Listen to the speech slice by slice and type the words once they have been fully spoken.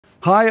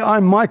Hi,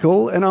 I'm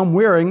Michael, and I'm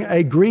wearing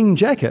a green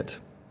jacket.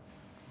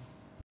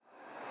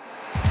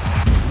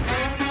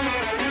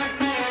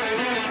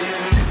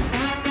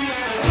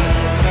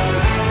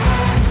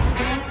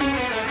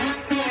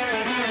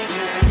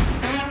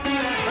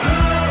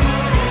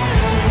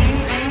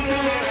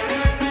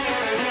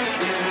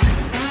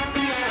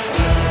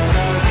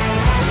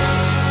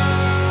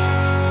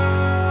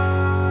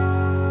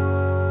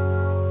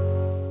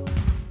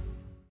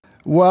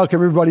 Welcome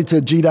everybody to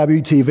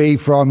GWTV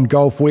from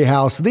Golf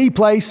Warehouse, the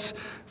place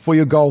for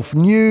your golf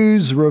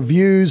news,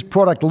 reviews,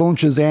 product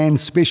launches and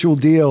special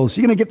deals.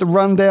 You're going to get the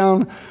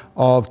rundown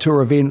of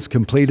tour events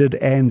completed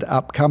and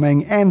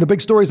upcoming and the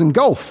big stories in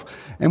golf.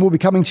 And we'll be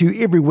coming to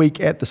you every week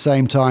at the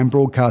same time,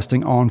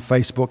 broadcasting on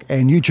Facebook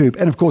and YouTube.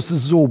 And of course,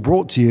 this is all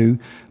brought to you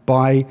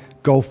by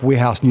Golf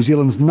Warehouse, New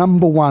Zealand's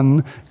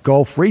 #1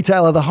 golf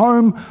retailer, the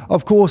home,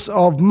 of course,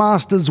 of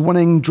Masters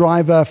winning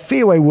driver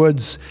fairway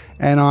woods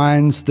and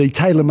irons, the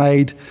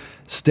TaylorMade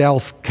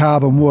Stealth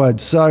Carbon Wood.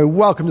 So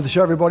welcome to the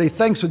show, everybody.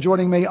 Thanks for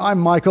joining me. I'm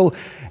Michael,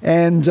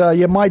 and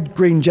yeah, my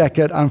green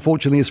jacket,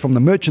 unfortunately, is from the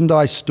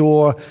merchandise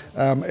store.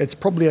 It's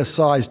probably a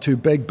size too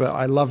big, but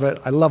I love it.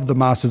 I love the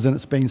Masters, and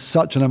it's been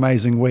such an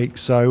amazing week.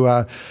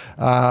 So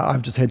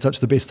I've just had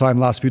such the best time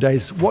the last few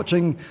days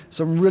watching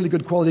some really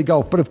good quality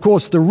golf. But of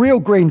course, the real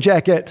green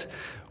jacket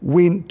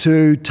went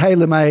to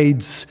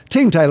TaylorMade's,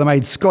 Team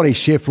TaylorMade's Scotty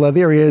Scheffler.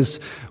 There he is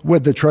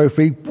with the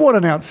trophy. What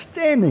an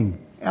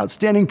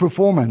outstanding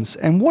performance,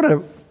 and what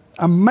an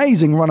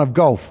amazing run of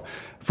golf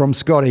from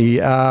Scotty.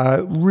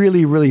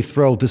 Really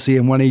thrilled to see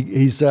him when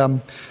he's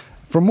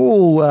from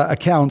all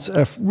accounts,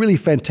 a really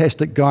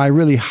fantastic guy,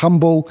 really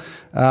humble,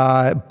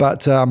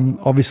 but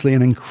obviously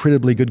an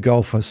incredibly good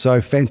golfer.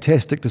 So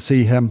fantastic to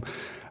see him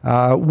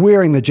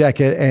wearing the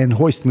jacket and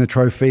hoisting the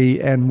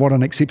trophy, and what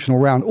an exceptional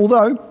round.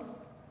 Although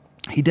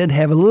he did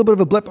have a little bit of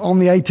a blip on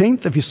the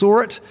 18th, if you saw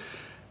it.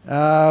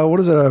 What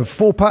is it, a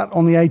 4-putt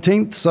on the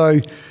 18th? So,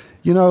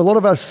 you know, a lot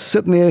of us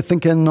sitting there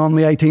thinking on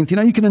the 18th, you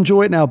know, you can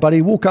enjoy it now,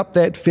 buddy. Walk up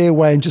that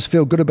fairway and just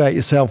feel good about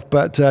yourself.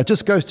 But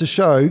just goes to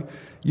show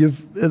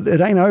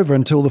it ain't over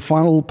until the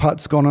final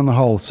putt's gone in the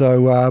hole.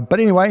 So, but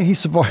anyway, he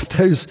survived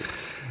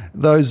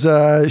those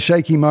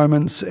shaky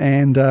moments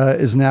and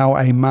is now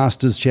a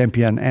Masters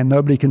champion, and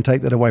nobody can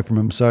take that away from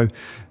him. So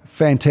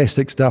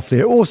fantastic stuff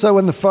there. Also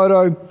in the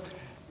photo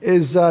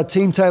is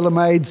Team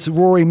TaylorMade's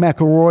Rory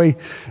McIlroy.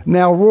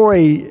 Now,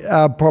 Rory,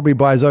 probably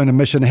by his own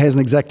admission, hasn't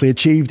exactly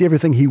achieved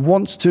everything he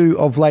wants to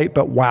of late,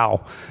 but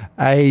wow,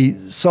 a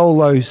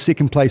solo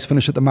second place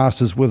finish at the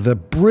Masters with a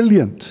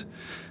brilliant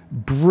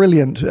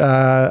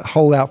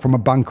hole out from a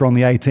bunker on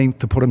the 18th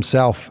to put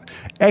himself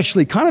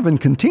actually kind of in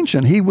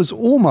contention. He was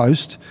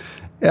almost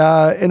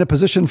in a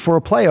position for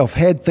a playoff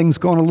had things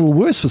gone a little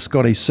worse for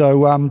Scotty.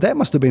 So that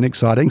must have been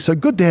exciting. So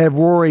good to have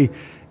Rory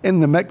in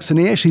the mix, and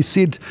he actually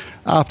said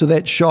after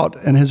that shot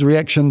and his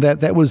reaction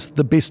that was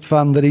the best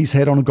fun that he's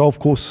had on a golf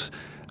course,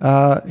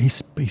 he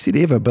said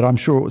ever, but I'm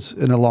sure it was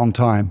in a long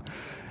time.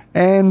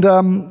 And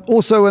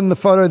also in the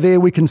photo there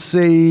we can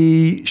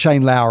see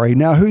Shane Lowry,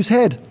 now who's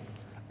had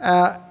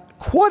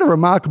quite a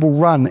remarkable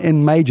run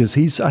in majors.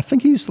 I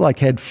think he's like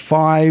had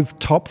 5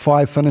 top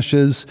 5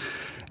 finishes,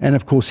 and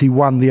of course he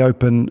won the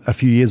Open a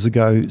few years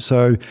ago.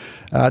 So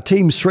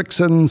Team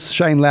Srixon's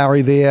Shane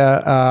Lowry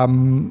there,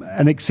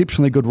 an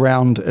exceptionally good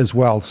round as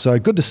well. So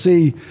good to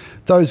see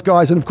those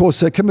guys. And of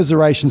course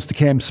commiserations to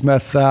Cam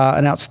Smith,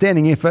 an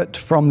outstanding effort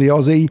from the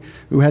Aussie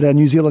who had a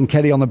New Zealand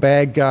caddy on the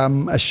bag.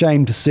 A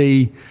shame to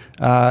see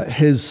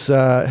his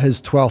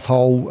 12th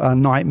hole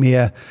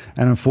nightmare,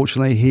 and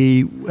unfortunately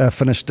he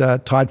finished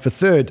tied for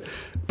 3rd.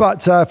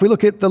 But if we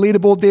look at the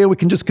leaderboard there, we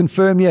can just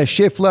confirm, yeah,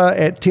 Scheffler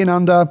at 10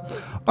 under,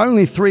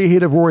 only 3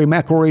 ahead of Rory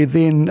McIlroy,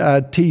 then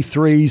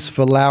T3s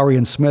for Lowry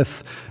and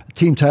Smith.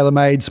 Team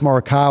TaylorMade's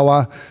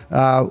Morikawa.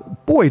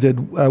 Boy,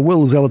 did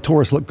Will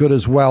Zalatoris look good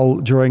as well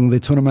during the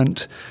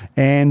tournament.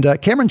 And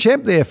Cameron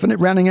Champ there,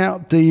 rounding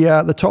out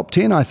the top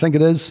 10, I think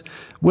it is,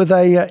 with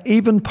a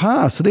even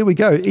par. So there we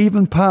go,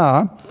 even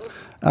par.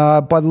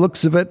 By the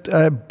looks of it,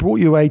 brought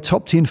you a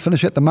top 10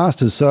 finish at the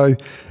Masters. So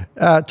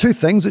 2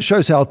 things. It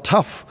shows how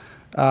tough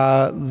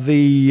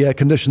the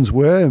conditions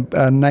were.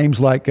 Names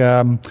like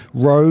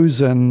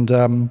Rose and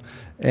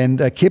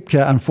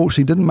Koepka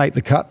unfortunately didn't make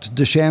the cut,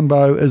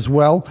 DeChambeau as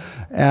well,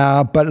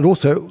 but it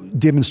also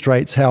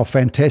demonstrates how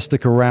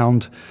fantastic a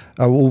round,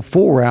 all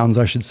 4 rounds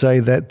I should say,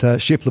 that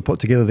Scheffler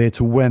put together there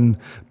to win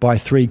by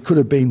 3. Could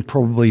have been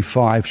probably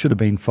 5, should have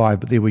been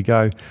 5, but there we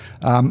go.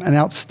 An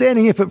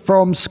outstanding effort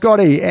from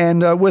Scotty,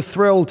 and we're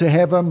thrilled to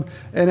have him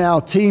in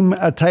our Team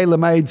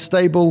TaylorMade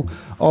stable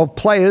of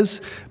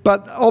players.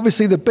 But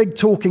obviously the big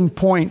talking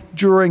point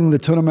during the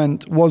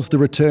tournament was the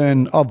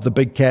return of the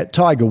big cat,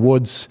 Tiger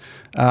Woods,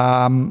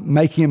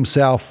 making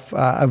himself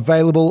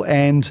available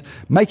and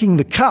making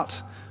the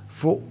cut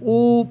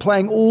for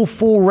playing all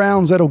 4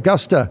 rounds at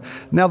Augusta.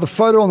 Now the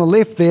photo on the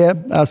left there,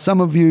 some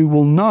of you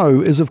will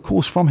know, is of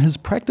course from his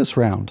practice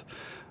round.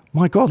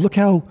 My God, look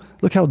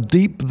how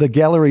deep the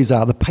galleries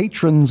are. The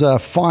patrons are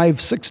 5,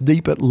 6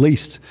 deep at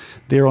least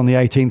there on the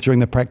 18th during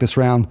the practice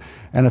round.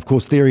 And of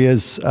course, there he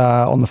is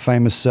on the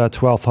famous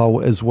 12th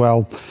hole as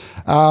well.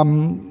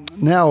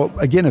 Now,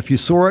 again, if you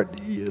saw it,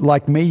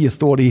 like me, you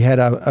thought he had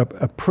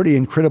a pretty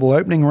incredible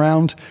opening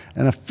round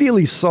and a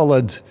fairly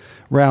solid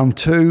round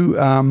 2.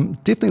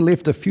 Definitely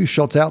left a few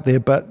shots out there,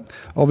 but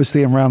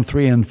obviously in round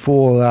 3 and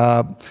 4,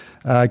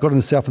 got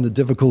himself into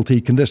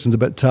difficulty, conditions a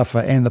bit tougher,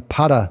 and the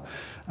putter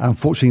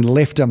unfortunately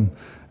left him.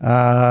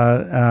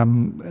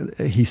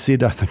 He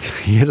said, I think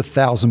he hit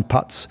 1,000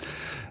 putts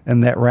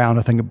in that round,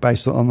 I think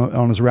based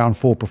on his round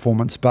 4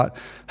 performance. But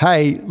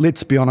hey,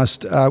 let's be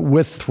honest,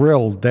 we're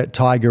thrilled that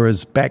Tiger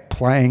is back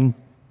playing.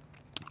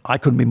 I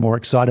couldn't be more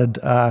excited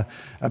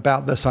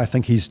about this. I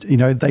think he's,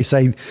 they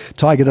say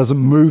Tiger doesn't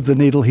move the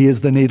needle, he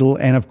is the needle.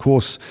 And of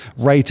course,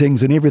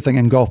 ratings and everything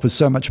in golf is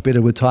so much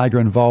better with Tiger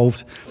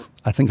involved.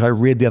 I think I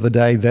read the other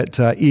day that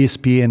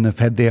ESPN have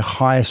had their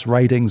highest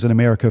ratings in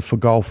America for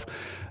golf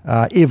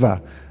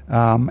ever.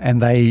 And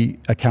they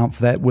account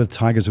for that with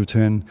Tiger's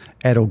return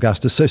at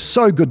Augusta.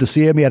 So good to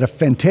see him. He had a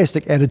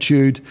fantastic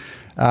attitude.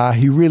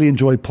 He really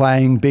enjoyed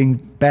playing, being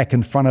back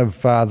in front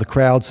of the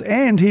crowds,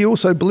 and he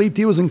also believed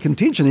he was in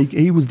contention.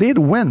 He was there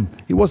to win.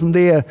 He wasn't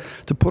there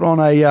to put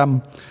on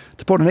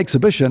an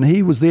exhibition.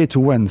 He was there to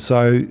win.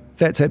 So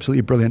that's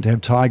absolutely brilliant to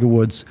have Tiger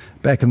Woods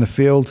back in the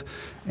field.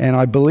 And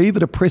I believe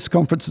at a press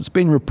conference it's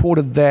been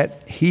reported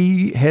that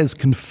he has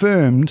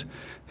confirmed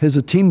his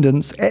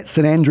attendance at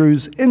St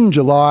Andrews in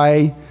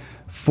July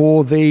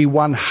for the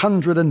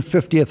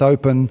 150th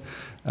Open,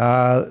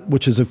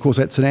 which is, of course,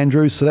 at St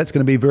Andrews. So that's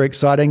going to be very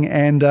exciting.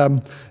 And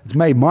it's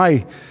made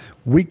my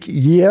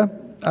year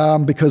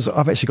because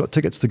I've actually got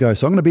tickets to go.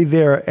 So I'm going to be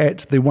there at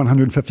the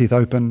 150th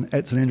Open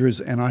at St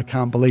Andrews, and I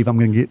can't believe I'm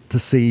going to get to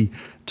see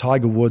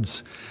Tiger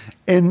Woods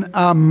in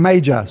a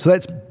major. So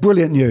that's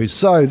brilliant news.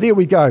 So there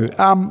we go.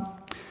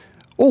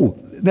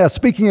 Now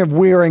speaking of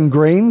wearing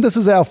green, this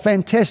is our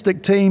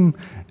fantastic team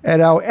at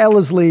our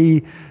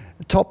Ellerslie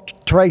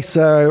Top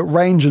Tracer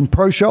Range and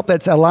Pro Shop.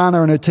 That's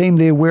Alana and her team.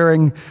 They're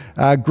wearing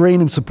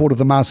green in support of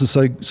the Masters.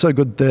 So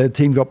good the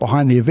team got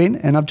behind the event.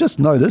 And I've just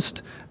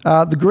noticed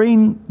the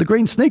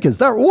green sneakers.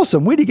 They're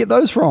awesome. Where do you get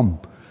those from?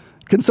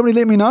 Can somebody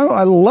let me know?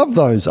 I love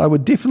those. I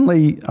would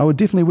definitely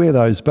wear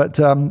those. But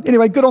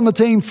anyway, good on the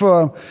team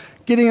for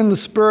getting in the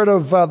spirit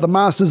of the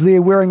Masters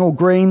there, wearing all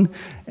green,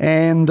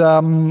 and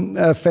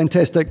a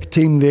fantastic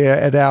team there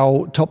at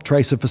our Top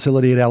Tracer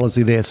facility at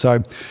Ellerslie there. So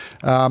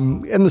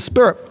in the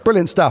spirit,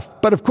 brilliant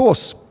stuff. But of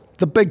course,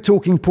 the big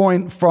talking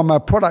point from a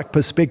product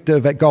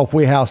perspective at Golf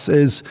Warehouse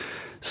is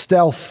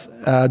Stealth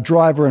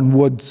driver and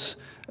woods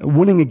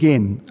winning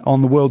again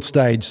on the world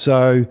stage.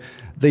 So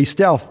the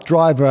Stealth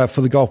driver for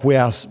the Golf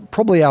Warehouse,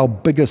 probably our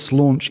biggest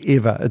launch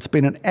ever. It's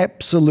been an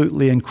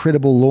absolutely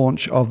incredible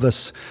launch of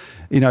this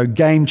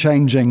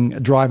game-changing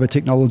driver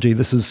technology.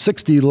 This is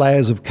 60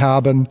 layers of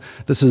carbon.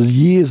 This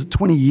is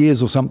 20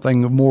 years or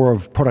something more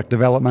of product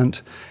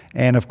development.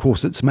 And of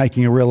course, it's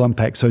making a real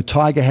impact. So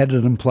Tiger had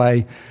it in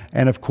play.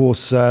 And of course,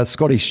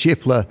 Scotty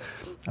Scheffler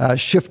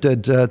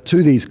shifted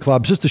to these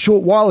clubs just a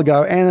short while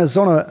ago and is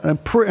on a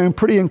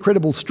pretty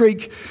incredible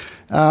streak.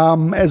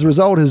 As a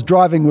result, his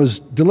driving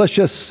was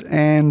delicious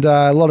and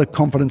a lot of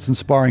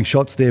confidence-inspiring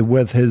shots there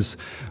with his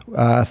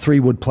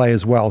 3-wood play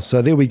as well.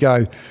 So there we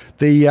go.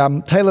 The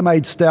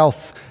TaylorMade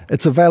Stealth,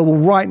 it's available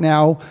right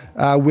now.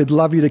 We'd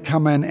love you to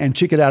come in and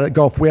check it out at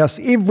Golf Warehouse.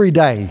 Every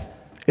day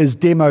is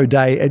demo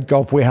day at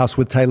Golf Warehouse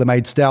with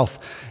TaylorMade Stealth.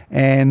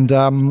 And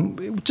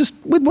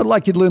we'd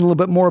like you to learn a little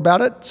bit more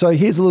about it. So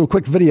here's a little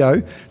quick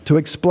video to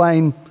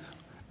explain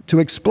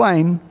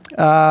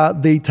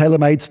the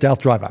TaylorMade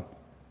Stealth driver.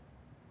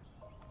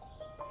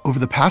 Over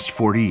the past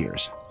 40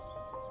 years,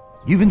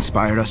 you've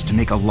inspired us to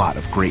make a lot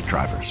of great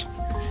drivers.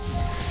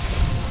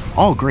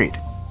 All great,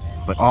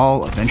 but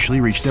all eventually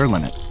reach their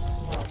limit.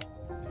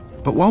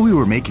 But while we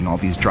were making all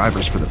these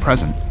drivers for the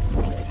present,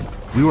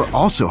 we were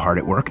also hard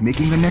at work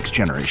making the next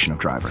generation of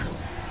driver.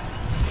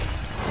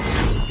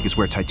 Because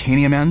where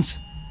titanium ends,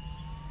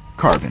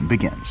 carbon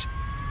begins.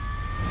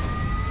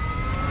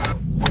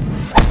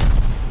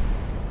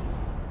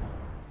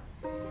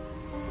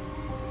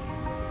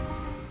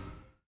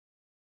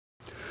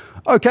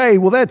 Okay,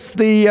 well that's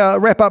the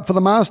wrap up for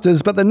the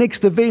Masters, but the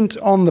next event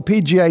on the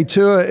PGA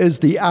Tour is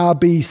the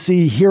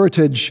RBC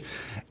Heritage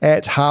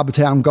at Harbour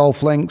Town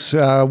Golf Links.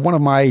 One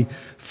of my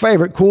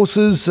favourite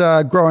courses.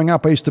 Growing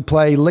up, I used to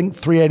play Link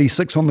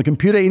 386 on the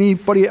computer.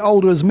 Anybody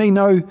older as me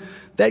know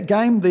that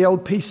game, the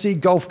old PC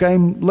golf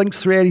game, Links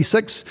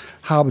 386?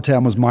 Harbour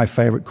Town was my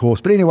favourite course.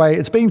 But anyway,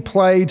 it's been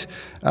played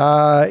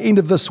end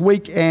of this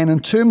week, and in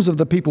terms of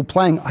the people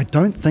playing, I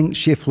don't think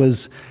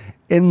Scheffler's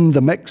in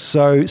the mix,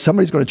 so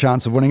somebody's got a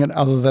chance of winning it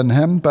other than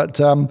him. But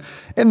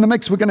in the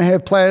mix, we're going to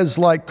have players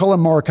like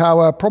Colin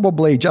Morikawa,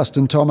 probably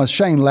Justin Thomas,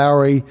 Shane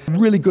Lowry.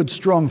 Really good,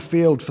 strong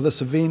field for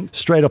this event,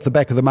 straight off the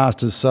back of the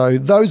Masters. So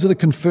those are the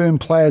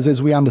confirmed players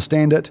as we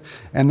understand it,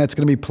 and that's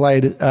going to be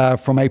played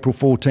from April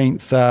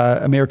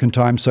 14th American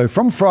time. So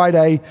from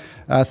Friday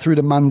through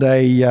to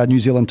Monday New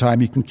Zealand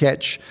time, you can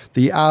catch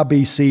the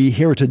RBC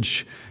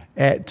Heritage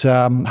at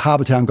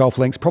Harbour Town Golf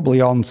Links, probably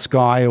on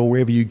Sky or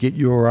wherever you get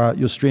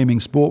your streaming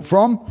sport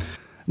from.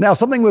 Now,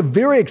 something we're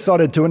very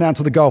excited to announce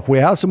at the Golf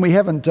Warehouse, and we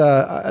haven't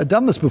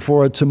done this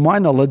before to my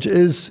knowledge,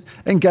 is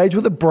engage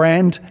with a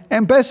brand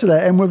ambassador.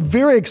 And we're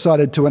very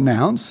excited to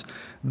announce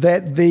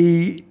that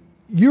the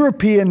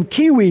European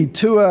Kiwi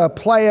Tour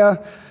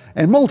player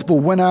and multiple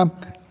winner,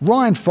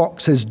 Ryan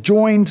Fox, has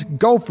joined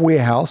Golf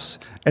Warehouse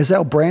as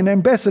our brand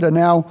ambassador.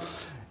 Now,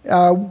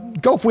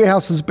 Golf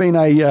Warehouse has been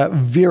a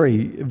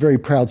very, very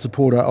proud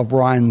supporter of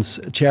Ryan's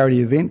charity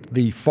event,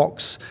 the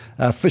Fox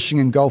Fishing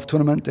and Golf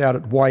Tournament out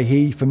at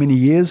Waihi for many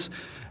years.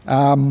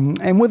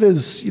 And with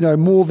his,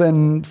 more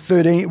than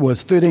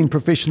 13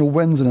 professional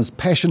wins and his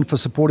passion for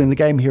supporting the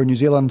game here in New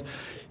Zealand,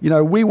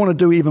 we want to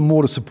do even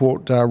more to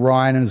support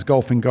Ryan and his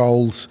golfing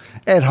goals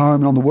at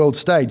home and on the world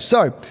stage.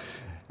 So,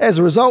 as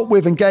a result,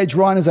 we've engaged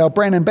Ryan as our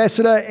brand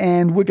ambassador,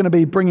 and we're going to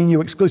be bringing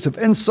you exclusive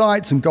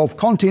insights and golf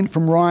content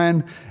from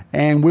Ryan,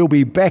 and we'll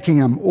be backing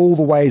him all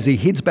the way as he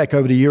heads back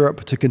over to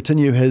Europe to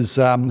continue his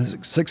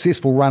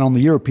successful run on the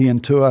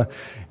European Tour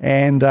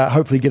and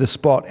hopefully get a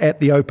spot at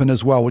the Open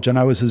as well, which I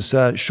know is his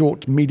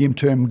short,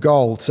 medium-term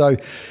goal. So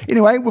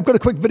anyway, we've got a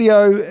quick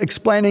video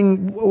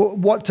explaining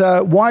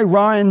why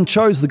Ryan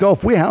chose the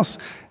Golf Warehouse,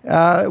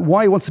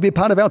 why he wants to be a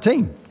part of our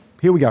team.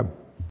 Here we go.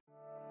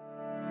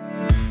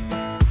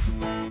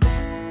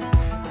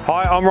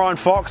 Hi, I'm Ryan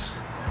Fox.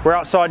 We're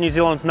outside New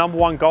Zealand's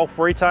 #1 golf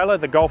retailer,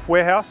 the Golf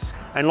Warehouse.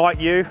 And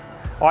like you,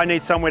 I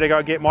need somewhere to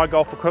go get my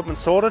golf equipment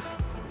sorted,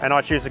 and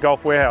I choose the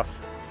Golf Warehouse.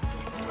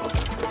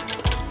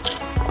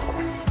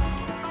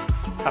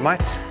 Hey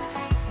mate.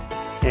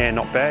 Yeah,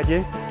 not bad,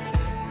 you?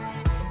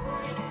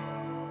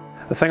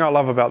 The thing I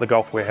love about the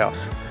Golf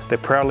Warehouse, they're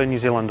proudly New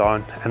Zealand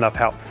owned, and they've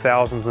helped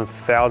thousands and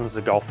thousands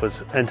of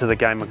golfers into the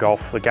game of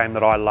golf, the game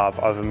that I love,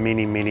 over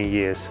many, many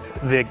years.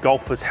 They're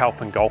golfers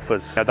helping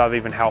golfers. They've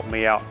even helped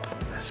me out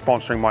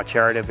sponsoring my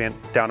charity event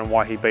down in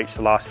Waihi Beach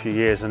the last few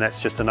years, and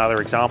that's just another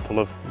example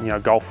of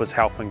golfers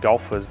helping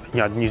golfers.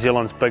 New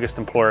Zealand's biggest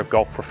employer of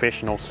golf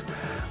professionals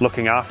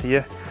looking after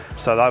you,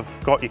 so they've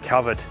got you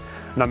covered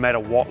no matter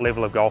what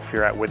level of golf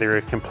you're at, whether you're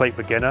a complete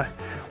beginner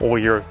or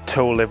you're a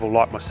tour level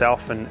like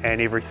myself and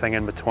everything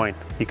in between.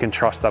 You can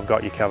trust they've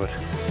got you covered.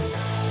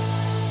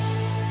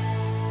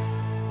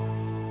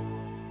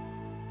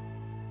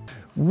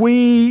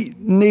 We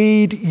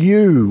need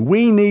you.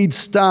 We need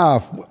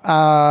staff,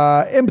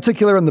 in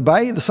particular in the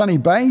Bay, the sunny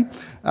Bay.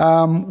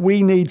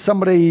 We need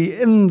somebody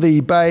in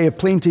the Bay of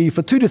plenty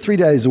for 2 to 3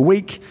 days a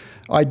week,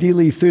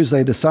 ideally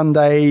Thursday to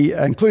Sunday,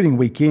 including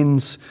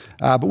weekends,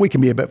 but we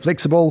can be a bit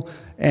flexible.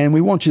 And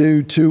we want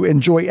you to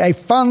enjoy a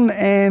fun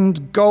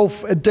and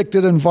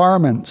golf-addicted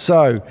environment.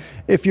 So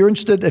if you're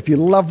interested, if you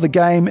love the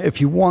game, if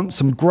you want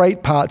some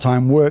great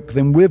part-time work,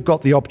 then we've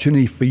got the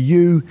opportunity for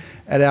you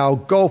at our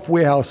Golf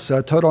Warehouse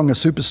Tauranga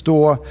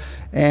Superstore.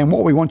 And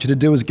what we want you to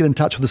do is get in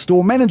touch with the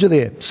store manager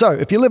there. So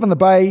if you live in the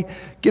Bay,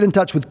 get in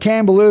touch with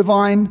Campbell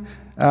Irvine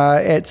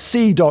at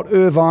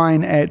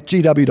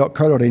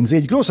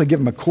c.irvine@gw.co.nz. You can also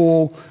give him a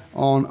call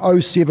on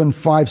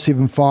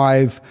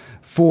 07575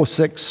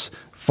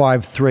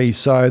 4653.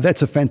 So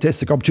that's a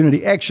fantastic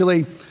opportunity.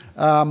 Actually,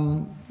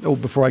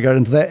 before I go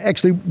into that,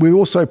 actually, we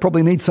also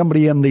probably need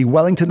somebody in the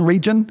Wellington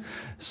region.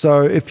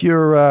 So if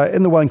you're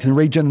in the Wellington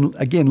region,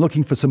 again,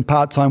 looking for some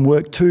part-time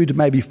work, 2 to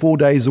maybe 4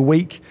 days a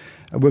week,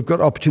 we've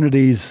got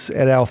opportunities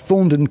at our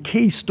Thorndon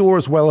Key store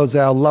as well as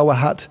our Lower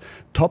Hutt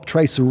Top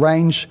Tracer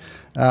range.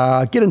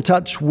 Get in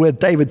touch with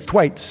David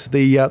Thwaites,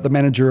 the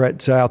manager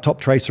at our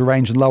Top Tracer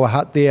range in Lower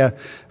Hutt there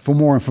for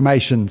more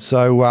information.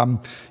 So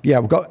yeah,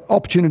 we've got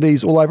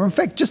opportunities all over. In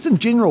fact, just in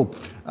general,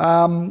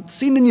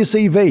 send in your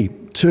CV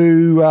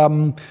to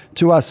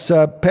us,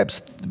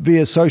 perhaps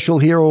via social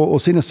here, or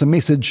send us a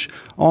message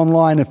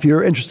online if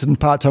you're interested in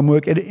part-time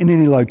work in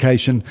any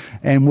location,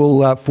 and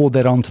we'll forward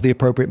that on to the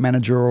appropriate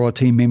manager or a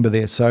team member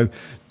there. So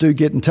do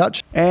get in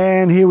touch.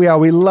 And here we are.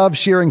 We love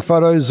sharing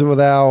photos with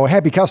our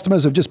happy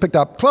customers who've just picked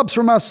up clubs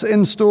from us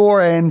in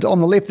store. And on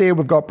the left there,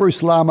 we've got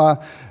Bruce Lama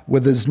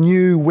with his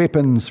new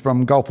weapons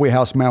from Golf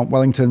Warehouse Mount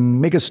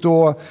Wellington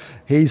Megastore.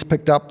 He's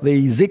picked up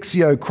the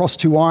Zexio Cross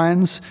 2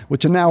 irons,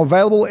 which are now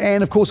available.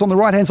 And of course, on the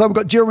right-hand side, we've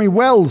got Jeremy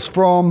Wells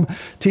from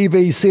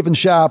TV 7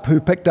 Sharp,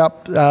 who picked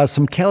up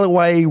some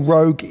Callaway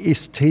Rogue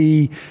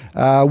ST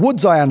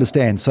woods, I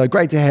understand. So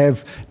great to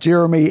have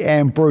Jeremy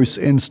and Bruce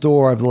in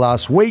store over the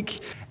last week.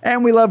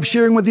 And we love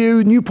sharing with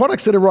you new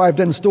products that arrived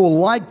in store,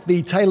 like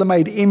the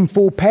TaylorMade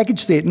M4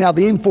 package set. Now,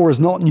 the M4 is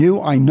not new,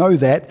 I know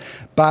that,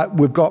 but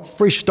we've got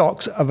fresh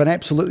stocks of an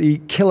absolutely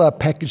killer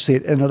package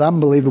set in an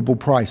unbelievable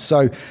price.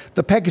 So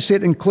the package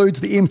set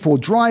includes the M4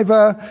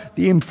 driver,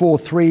 the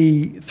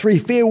M4 3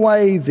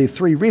 fairway, the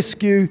 3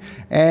 rescue,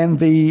 and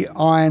the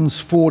irons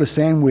 4 to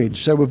sand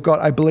wedge. So we've got,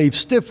 I believe,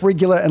 stiff,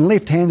 regular, and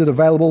left-handed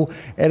available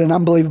at an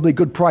unbelievably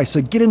good price.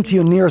 So get into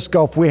your nearest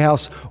golf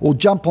warehouse or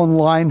jump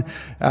online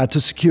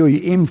to secure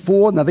your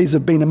M4. Now these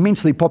have been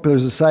immensely popular,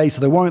 as I say, so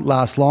they won't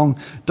last long.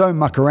 Don't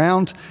muck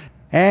around.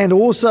 And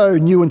also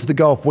new into the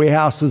golf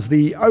warehouse is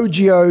the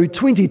OGGIO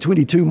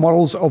 2022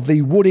 models of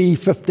the Woody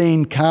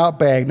 15 cart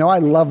bag. Now I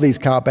love these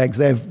cart bags.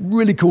 They have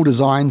really cool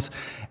designs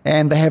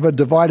and they have a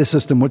divider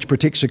system which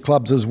protects your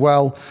clubs as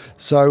well.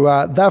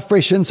 So they're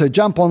fresh in, so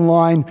jump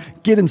online,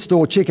 get in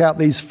store, check out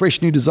these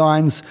fresh new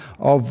designs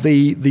of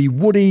the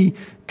Woody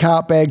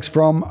cart bags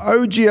from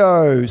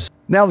OGGIO.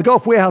 Now, the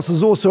Golf Warehouse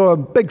is also a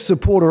big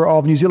supporter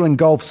of New Zealand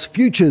Golf's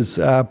futures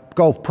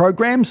golf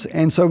programs,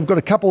 and so we've got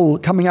a couple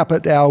coming up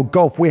at our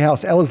Golf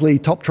Warehouse Ellerslie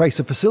Top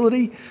Tracer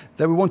facility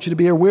that we want you to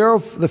be aware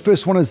of. The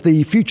first one is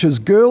the Futures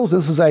Girls.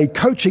 This is a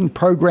coaching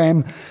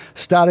program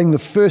starting the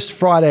first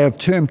Friday of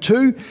Term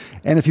 2,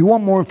 and if you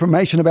want more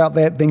information about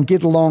that, then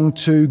get along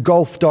to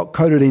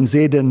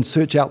golf.co.nz and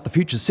search out the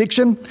Futures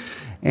section.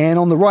 And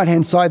on the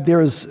right-hand side, there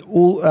is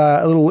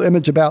a little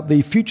image about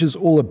the Futures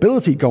All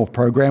Ability Golf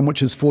Program,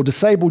 which is for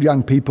disabled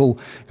young people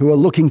who are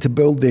looking to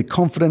build their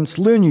confidence,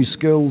 learn new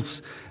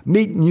skills,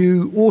 meet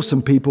new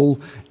awesome people,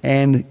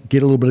 and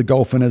get a little bit of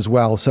golf in as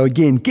well. So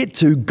again, get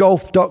to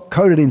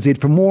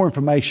golf.co.nz for more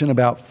information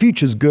about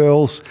Futures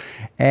Girls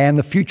and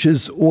the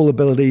Futures All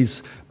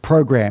Abilities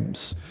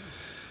programs.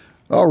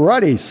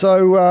 Alrighty,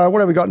 so what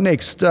have we got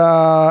next?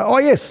 Oh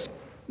yes,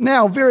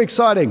 now very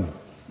exciting.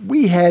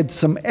 We had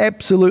some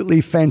absolutely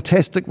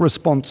fantastic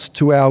response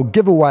to our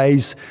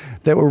giveaways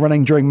that were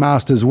running during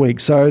Masters Week.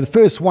 So the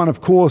first one,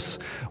 of course,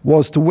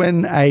 was to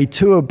win a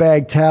tour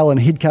bag, towel and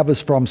head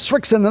covers from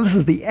Srixon. And this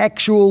is the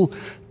actual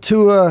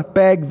tour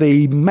bag,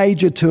 the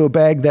major tour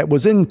bag that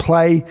was in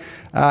play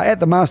at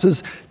the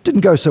Masters.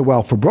 Didn't go so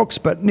well for Brooks,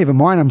 but never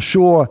mind. I'm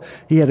sure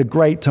he had a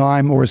great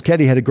time, or his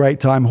caddy had a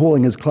great time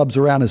hauling his clubs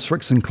around, his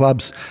Srixon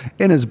clubs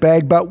in his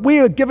bag. But we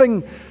are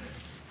giving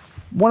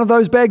one of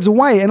those bags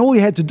away, and all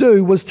you had to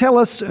do was tell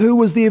us who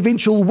was the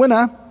eventual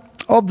winner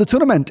of the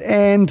tournament.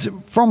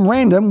 And from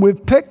random,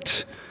 we've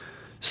picked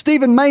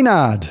Stephen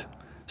Maynard.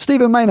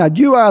 Stephen Maynard,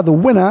 you are the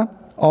winner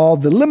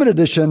of the limited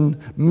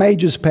edition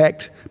Majors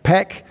pack,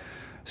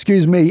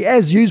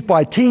 as used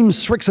by Team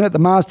Srixon at the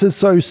Masters.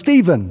 So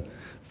Stephen,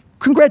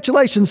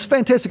 congratulations,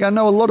 fantastic. I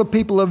know a lot of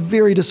people are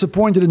very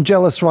disappointed and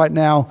jealous right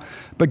now,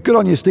 but good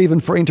on you, Stephen,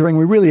 for entering.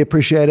 We really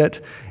appreciate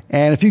it.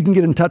 And if you can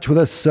get in touch with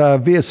us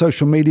via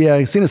social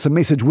media, send us a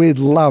message. We'd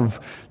love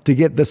to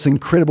get this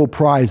incredible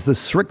prize, the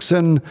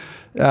Srixon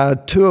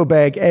tour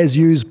bag, as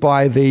used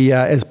by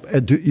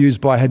used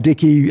by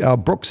Hideki,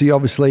 Brooksy,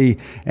 obviously,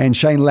 and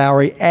Shane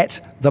Lowry at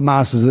the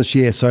Masters this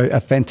year. So a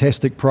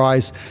fantastic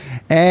prize.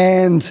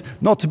 And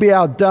not to be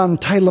outdone,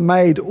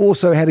 TaylorMade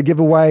also had a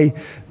giveaway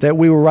that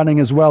we were running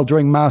as well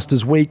during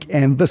Masters Week,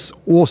 and this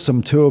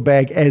awesome tour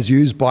bag, as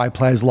used by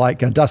players like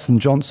Dustin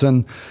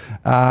Johnson,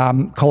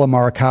 Colin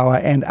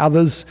Morikawa, and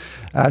others.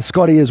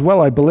 Scotty as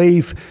well, I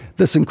believe.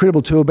 This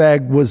incredible tour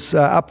bag was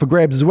up for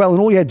grabs as well, and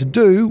all you had to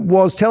do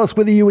was tell us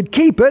whether you would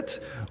keep it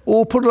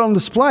or put it on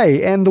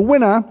display. And the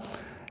winner,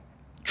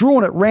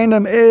 drawn at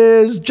random,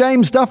 is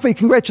James Duffy.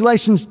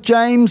 Congratulations,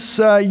 James.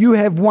 You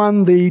have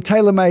won the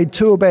TaylorMade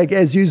tour bag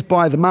as used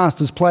by the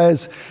Masters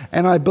players,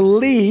 and I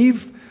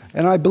believe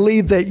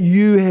that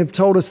you have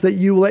told us that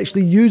you will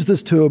actually use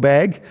this tour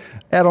bag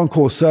out on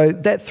course. So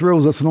that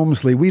thrills us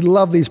enormously. We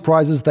love these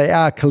prizes. They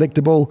are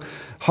collectible,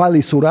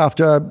 highly sought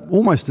after,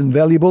 almost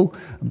invaluable,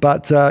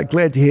 but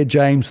glad to hear,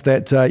 James,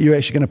 that you're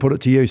actually going to put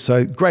it to use.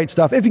 So great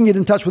stuff. If you can get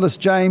in touch with us,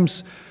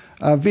 James,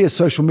 via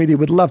social media,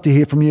 we'd love to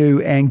hear from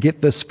you and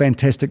get this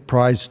fantastic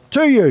prize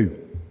to you.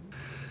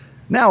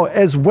 Now,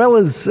 as well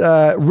as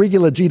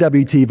regular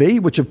GWTV,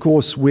 which of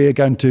course we're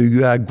going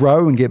to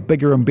grow and get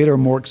bigger and better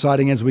and more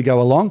exciting as we go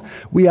along,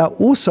 we are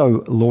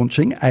also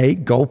launching a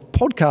golf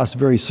podcast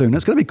very soon.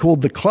 It's going to be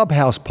called the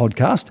Clubhouse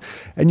Podcast,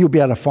 and you'll be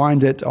able to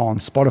find it on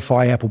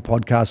Spotify, Apple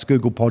Podcasts,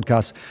 Google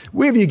Podcasts,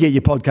 wherever you get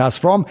your podcasts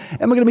from.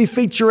 And we're going to be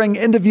featuring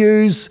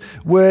interviews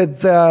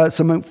with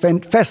some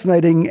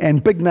fascinating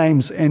and big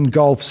names in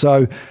golf.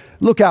 So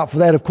look out for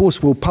that. Of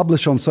course, we'll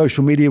publish on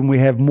social media when we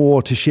have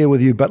more to share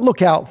with you, but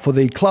look out for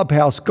the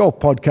Clubhouse Golf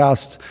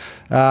Podcast,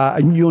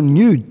 your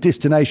new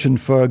destination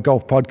for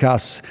golf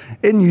podcasts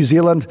in New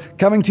Zealand,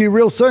 coming to you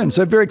real soon.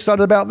 So very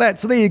excited about that.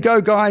 So there you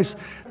go, guys.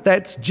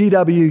 That's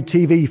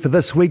GWTV for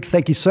this week.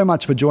 Thank you so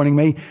much for joining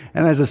me.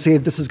 And as I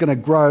said, this is going to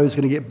grow. It's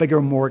going to get bigger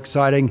and more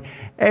exciting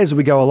as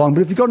we go along.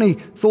 But if you've got any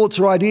thoughts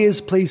or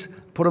ideas, please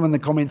put them in the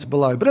comments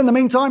below. But in the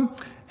meantime,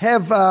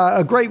 have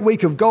a great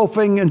week of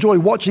golfing. Enjoy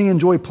watching,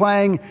 enjoy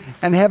playing,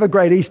 and have a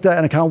great Easter.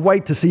 And I can't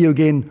wait to see you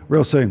again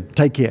real soon.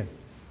 Take care.